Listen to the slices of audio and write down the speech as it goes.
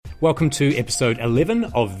Welcome to episode 11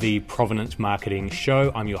 of the Provenance Marketing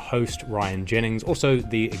Show. I'm your host, Ryan Jennings, also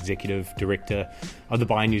the Executive Director of the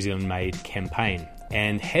Buy New Zealand Made campaign,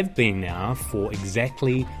 and have been now for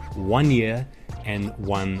exactly 1 year and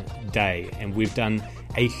 1 day. And we've done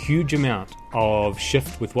a huge amount of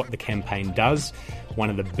shift with what the campaign does.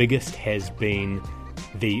 One of the biggest has been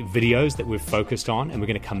the videos that we've focused on, and we're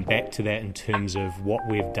going to come back to that in terms of what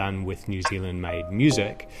we've done with New Zealand Made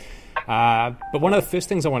music. But one of the first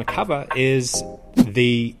things I want to cover is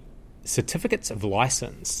the certificates of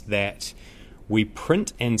license that we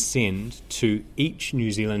print and send to each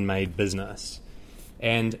New Zealand Made business.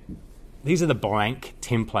 And these are the blank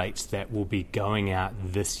templates that will be going out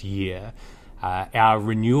this year. Our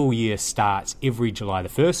renewal year starts every July the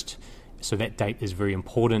 1st, so that date is very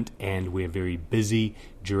important, and we're very busy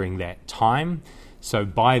during that time. So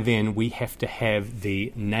by then, we have to have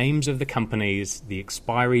the names of the companies, the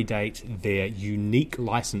expiry date, their unique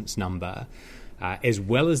license number, as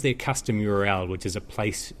well as their custom URL, which is a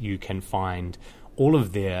place you can find all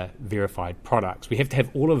of their verified products. We have to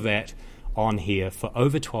have all of that on here for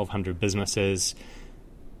over 1,200 businesses.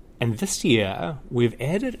 And this year, we've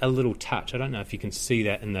added a little touch. I don't know if you can see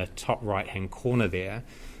that in the top right-hand corner there,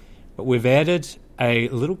 but we've added a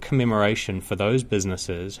little commemoration for those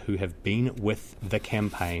businesses who have been with the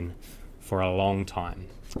campaign for a long time.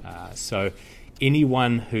 So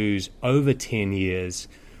anyone who's over 10 years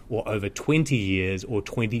or over 20 years or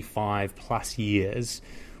 25 plus years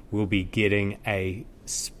will be getting a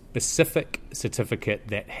specific certificate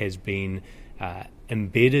that has been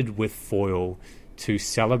embedded with foil to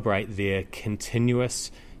celebrate their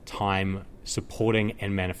continuous time supporting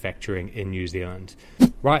and manufacturing in New Zealand.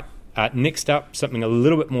 Right. Next up, something a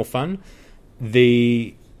little bit more fun,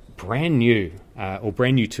 the brand new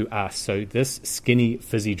to us. So this skinny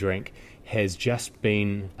fizzy drink has just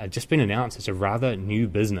been announced. It's a rather new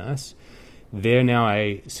business. They're now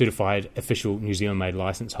a certified official New Zealand Made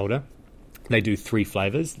license holder. They do 3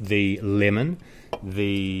 flavors: the lemon,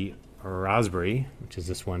 the raspberry, which is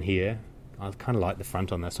this one here. I kind of like the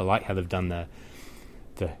front on this. I like how they've done the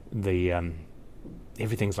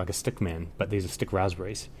everything's like a stick man, but these are stick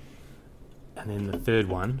raspberries. And then the third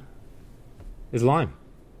one is lime.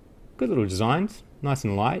 Good little designs, nice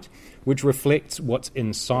and light, which reflects what's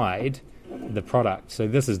inside the product. So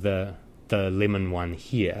this is the lemon one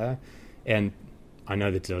here, and I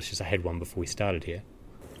know they're delicious. I had one before we started here.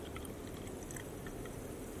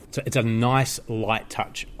 So it's a nice light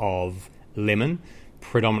touch of lemon.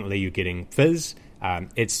 Predominantly you're getting fizz.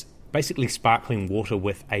 It's basically sparkling water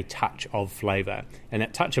with a touch of flavour. And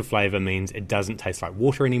that touch of flavour means it doesn't taste like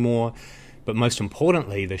water anymore. But most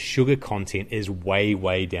importantly, the sugar content is way,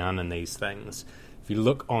 way down in these things. If you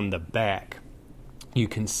look on the back, you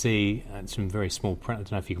can see some very small print. I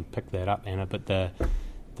don't know if you can pick that up, Anna, but the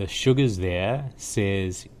sugars there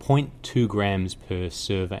says 0.2 grams per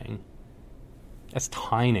serving. That's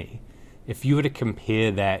tiny. If you were to compare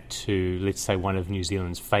that to, let's say, one of New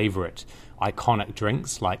Zealand's favourite iconic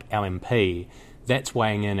drinks like LMP, that's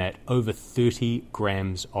weighing in at over 30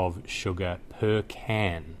 grams of sugar per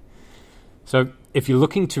can. So if you're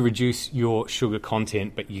looking to reduce your sugar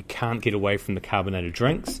content but you can't get away from the carbonated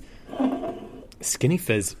drinks, Skinny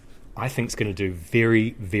Fizz, I think, is going to do very,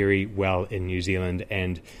 very well in New Zealand,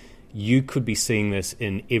 and you could be seeing this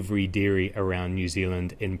in every dairy around New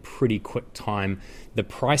Zealand in pretty quick time. The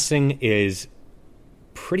pricing is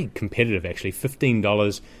pretty competitive, actually.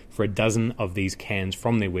 $15 for a dozen of these cans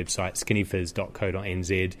from their website,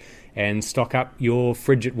 skinnyfizz.co.nz, and stock up your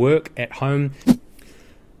fridge at work, at home.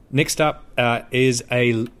 Next up is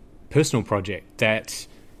a personal project that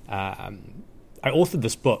I authored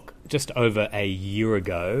this book just over a year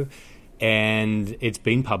ago, and it's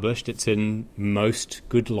been published. It's in most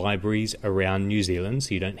good libraries around New Zealand,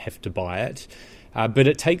 so you don't have to buy it. But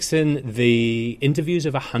it takes in the interviews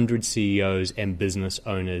of 100 CEOs and business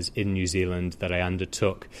owners in New Zealand that I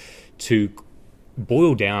undertook to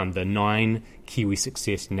boil down the 9 Kiwi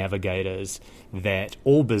success navigators that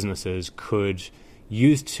all businesses could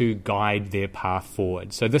use to guide their path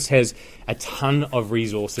forward. So this has a ton of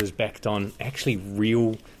resources backed on actually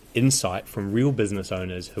real insight from real business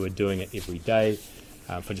owners who are doing it every day.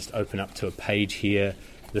 If I just open up to a page here,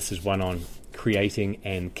 this is one on creating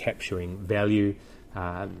and capturing value.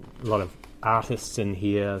 A lot of artists in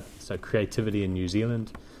here, so creativity in New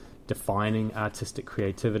Zealand, defining artistic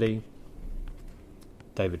creativity.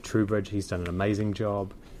 David Trubridge, he's done an amazing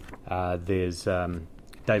job. There's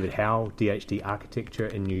David Howe, DHD Architecture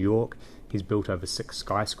in New York. He's built over 6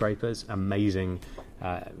 skyscrapers, amazing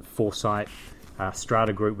foresight.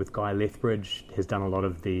 Strata Group with Guy Lethbridge has done a lot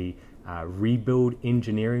of the rebuild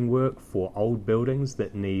engineering work for old buildings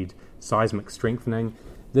that need seismic strengthening.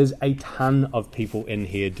 There's a ton of people in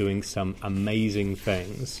here doing some amazing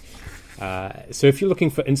things. So if you're looking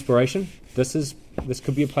for inspiration, this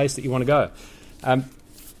could be a place that you want to go.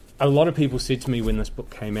 A lot of people said to me when this book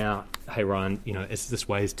came out, "Hey Ryan, this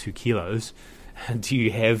weighs 2 kilos. Do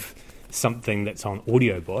you have something that's on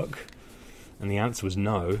audiobook?" And the answer was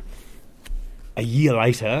no. A year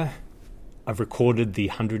later, I've recorded the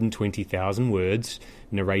 120,000 words,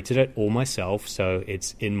 narrated it all myself, so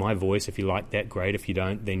it's in my voice. If you like that, great. If you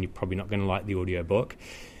don't, then you're probably not going to like the audiobook.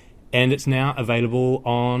 And it's now available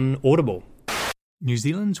on Audible. New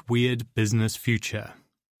Zealand's weird business future.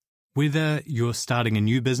 Whether you're starting a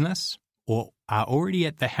new business or are already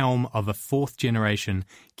at the helm of a 4th-generation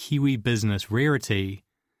Kiwi business rarity,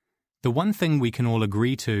 the one thing we can all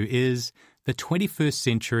agree to is the 21st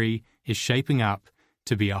century is shaping up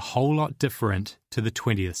to be a whole lot different to the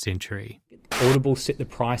 20th century. Audible set the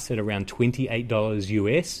price at around $28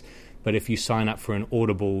 US, but if you sign up for an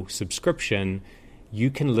Audible subscription, you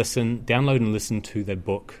can download and listen to the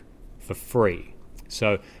book for free.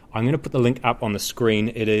 So I'm going to put the link up on the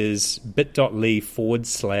screen. It is bit.ly/Kiwi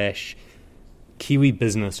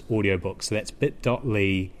Business Audiobook. So that's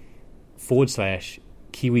bit.ly/Kiwi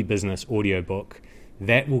Business Audiobook.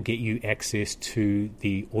 That will get you access to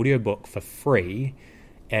the audiobook for free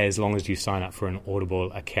as long as you sign up for an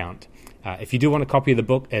Audible account. If you do want a copy of the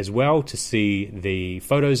book as well to see the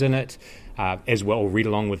photos in it, as well, or read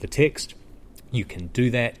along with the text, you can do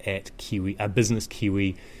that at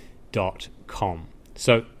businesskiwi.com.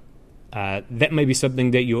 So that may be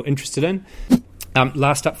something that you're interested in.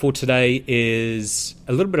 Last up for today is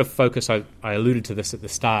a little bit of focus, I alluded to this at the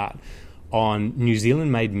start, on New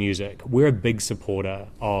Zealand-made music. We're a big supporter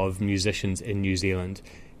of musicians in New Zealand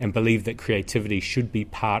and believe that creativity should be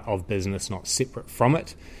part of business, not separate from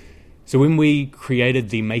it. So when we created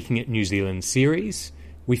the Making It New Zealand series,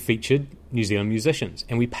 we featured New Zealand musicians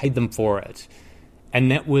and we paid them for it. And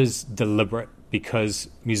that was deliberate because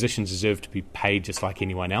musicians deserve to be paid just like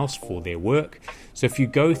anyone else for their work. So if you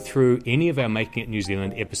go through any of our Making It New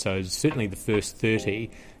Zealand episodes, certainly the first 30,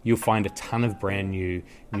 you'll find a ton of brand new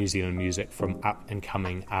New Zealand music from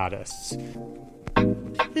up-and-coming artists.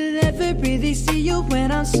 Never really see you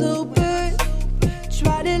when I'm sober.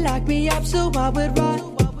 Try to lock me up so I would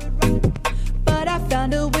run, but I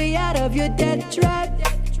found a way out of your death trap.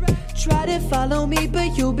 Try to follow me,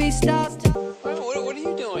 but you'll be stopped. What are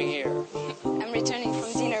you doing here? I'm returning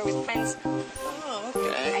from dinner with friends. Oh,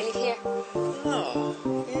 okay. I live here. Oh,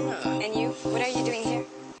 yeah. And you? What are you doing here?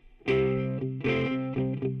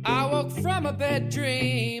 I woke from a bad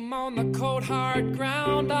dream on the cold hard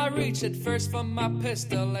ground. I reached it first for my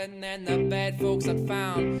pistol and then the bad folks I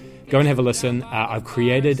found. Go and have a listen. I've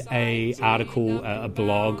created a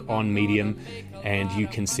blog on Medium, and you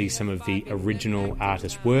can see some of the original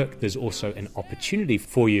artist work. There's also an opportunity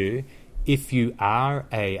for you. If you are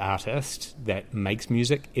an artist that makes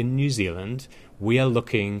music in New Zealand, we are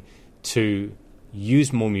looking to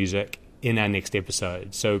use more music in our next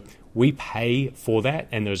episode. So we pay for that,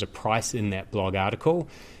 and there's a price in that blog article.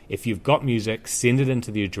 If you've got music, send it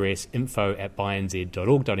into the address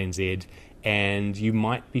info@bynz.org.nz, and you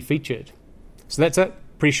might be featured. So that's it.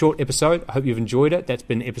 Pretty short episode. I hope you've enjoyed it. That's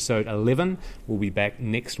been episode 11. We'll be back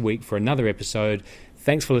next week for another episode.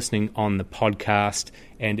 Thanks for listening on the podcast.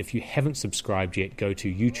 And if you haven't subscribed yet, go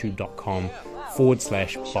to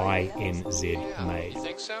youtube.com/bynzmade.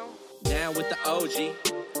 Think so? Down with the OG,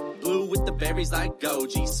 blue with the berries like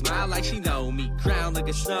goji. Smile like she know me, crown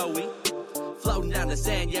looking snowy. Floating down the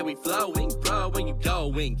sand, yeah we flowing. Bro, when you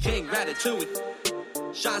going, King Ratatouille.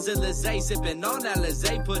 Champs-Élysées, sipping on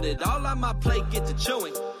Alizé. Put it all on my plate, get to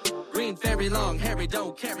chewing. Green fairy, long hairy,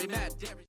 don't carry mad dairy.